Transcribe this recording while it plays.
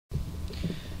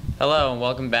Hello and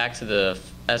welcome back to the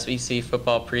SBC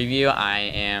football preview. I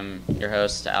am your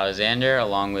host Alexander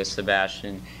along with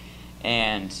Sebastian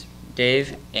and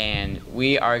Dave, and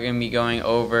we are going to be going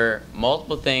over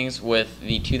multiple things with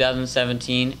the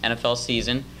 2017 NFL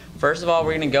season. First of all,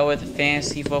 we're going to go with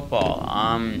fantasy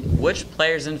football. Which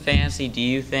players in fantasy do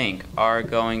you think are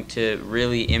going to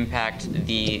really impact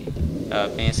the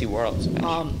fantasy world,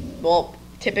 Sebastian? Well,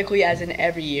 typically, as in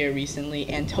every year recently,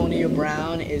 Antonio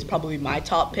Brown is probably my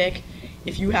top pick.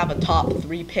 If you have a top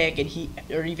 3 pick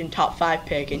or even top 5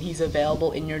 pick and he's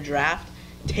available in your draft,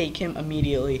 take him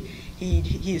immediately.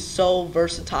 He is so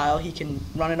versatile. He can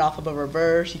run it off of a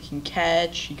reverse. He can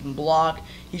catch. He can block.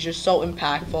 He's just so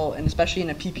impactful, and especially in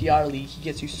a PPR league, he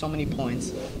gets you so many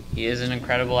points. He is an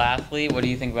incredible athlete. What do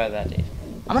you think about that, Dave?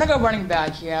 I'm going to go running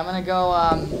back here. I'm going to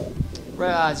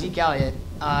go Zeke Elliott.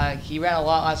 He ran a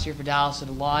lot last year for Dallas, did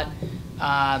a lot.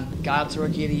 Got up to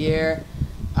Rookie of the Year.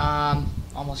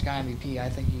 Almost got MVP. I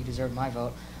think he deserved my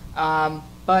vote.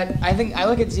 But I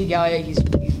look at Zeke Elliott.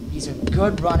 He's a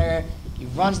good runner. He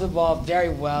runs the ball very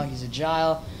well. He's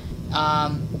agile.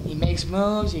 He makes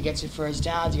moves. He gets you first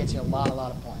downs. He gets you a lot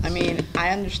of points. I mean, I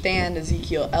understand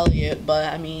Ezekiel Elliott,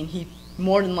 but I mean, he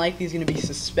more than likely is going to be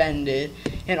suspended.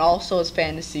 And also, as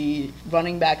fantasy,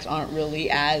 running backs aren't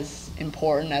really as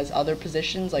important as other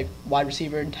positions like wide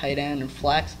receiver and tight end and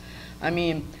flex. I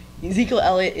mean, Ezekiel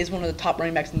Elliott is one of the top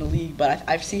running backs in the league, but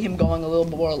I see him going a little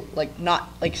more not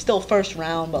still first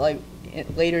round, but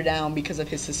later down because of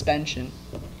his suspension.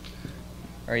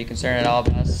 Are you concerned at all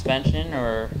about suspension,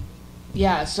 or?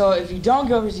 Yeah, so if you don't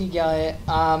go for Zeke Elliott,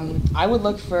 I would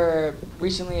look for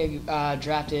recently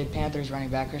drafted Panthers running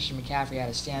back Christian McCaffrey out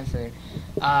of Stanford.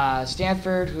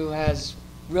 Stanford, who has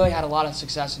really had a lot of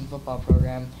success in the football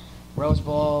program. Rose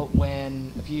Bowl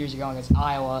win a few years ago against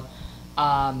Iowa.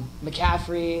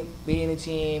 McCaffrey leading the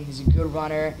team. He's a good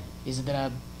runner. He's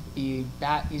gonna be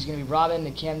Robin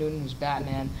to Cam Newton, who's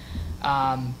Batman.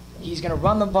 He's gonna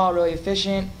run the ball really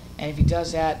efficient, and if he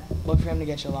does that, look for him to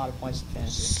get you a lot of points in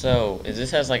fantasy. So, is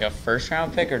this as a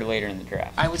first-round pick or later in the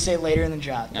draft? I would say later in the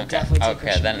draft. Okay. Definitely take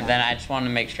Okay. Then I just wanted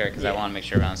to make sure because I want to make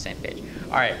sure we're on the same page.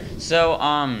 All right. So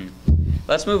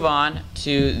let's move on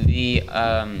to the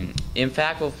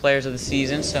impactful players of the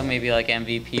season. So maybe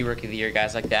MVP, Rookie of the Year,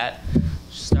 guys like that.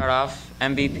 Start off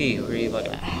MVP. Who are you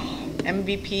looking at?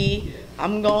 MVP,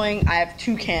 I have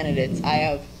 2 candidates. I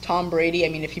have Tom Brady. I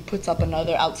mean, if he puts up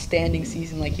another outstanding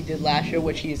season like he did last year,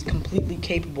 which he is completely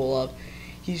capable of,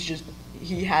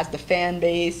 he has the fan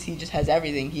base. He just has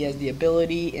everything. He has the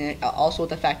ability, and also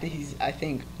with the fact that he's, I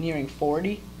think, nearing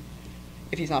 40.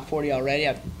 If he's not 40 already,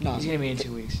 He's going to be in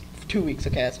 2 weeks. 2 weeks,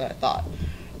 okay, that's what I thought.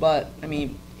 But, I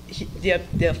mean,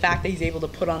 the fact that he's able to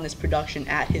put on this production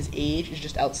at his age is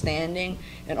just outstanding.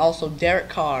 And also, Derek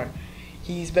Carr,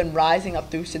 he's been rising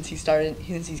up since he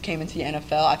came into the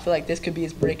NFL. I feel like this could be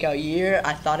his breakout year.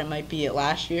 I thought it might be it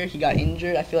last year. He got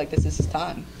injured. I feel like this is his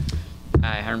time.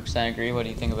 I 100% agree. What do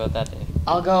you think about that, Dave?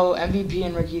 I'll go MVP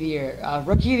and Rookie of the Year.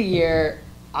 Rookie of the Year,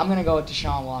 I'm going to go with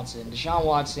Deshaun Watson. Deshaun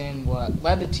Watson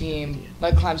led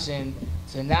Clemson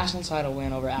to the national title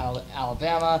win over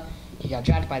Alabama. He got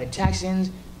drafted by the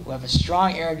Texans, who have a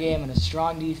strong air game and a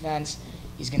strong defense.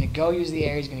 He's going to go use the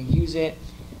air. He's going to use it.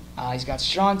 He's got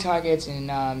strong targets in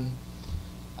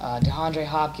DeAndre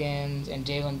Hopkins and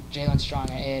Jalen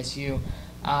Strong at ASU.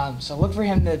 So look for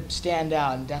him to stand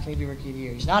out and definitely be Rookie of the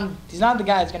Year. He's not the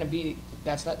guy that's going to beat.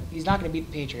 He's not going to beat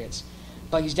the Patriots,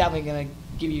 but he's definitely going to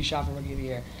give you a shot for Rookie of the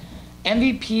Year.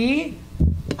 MVP,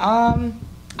 I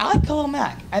like Khalil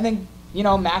Mack. I think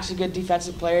Mack's a good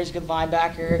defensive player. He's a good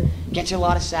linebacker. Gets you a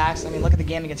lot of sacks. I mean, look at the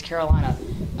game against Carolina.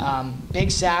 Big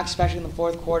sacks, especially in the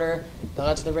fourth quarter. That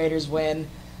lets the Raiders win.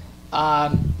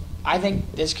 I think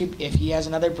if he has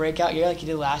another breakout year like he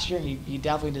did last year, he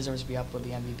definitely deserves to be up with the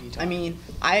MVP talk. I mean,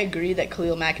 I agree that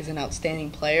Khalil Mack is an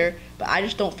outstanding player, but I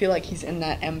just don't feel like he's in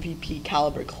that MVP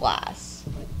caliber class.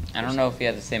 I don't know if he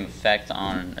has the same effect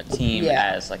on a team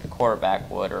as a quarterback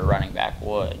would or a running back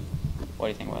would. What do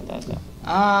you think about that, though?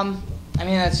 I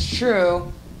mean, that's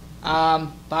true.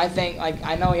 But I think,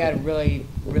 I know he had a really,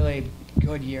 really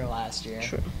good year last year.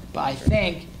 True. But I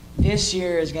think this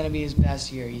year is going to be his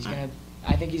best year.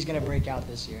 I think he's going to break out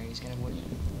this year. He's not going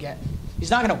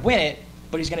to win it,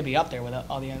 but he's going to be up there with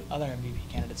all the other MVP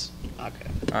candidates. Okay.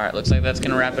 All right, looks like that's going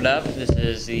to wrap it up. This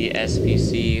is the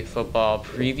SBC football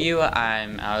preview.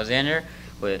 I'm Alexander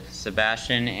with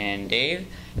Sebastian and Dave,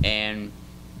 and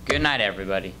good night,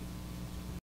 everybody.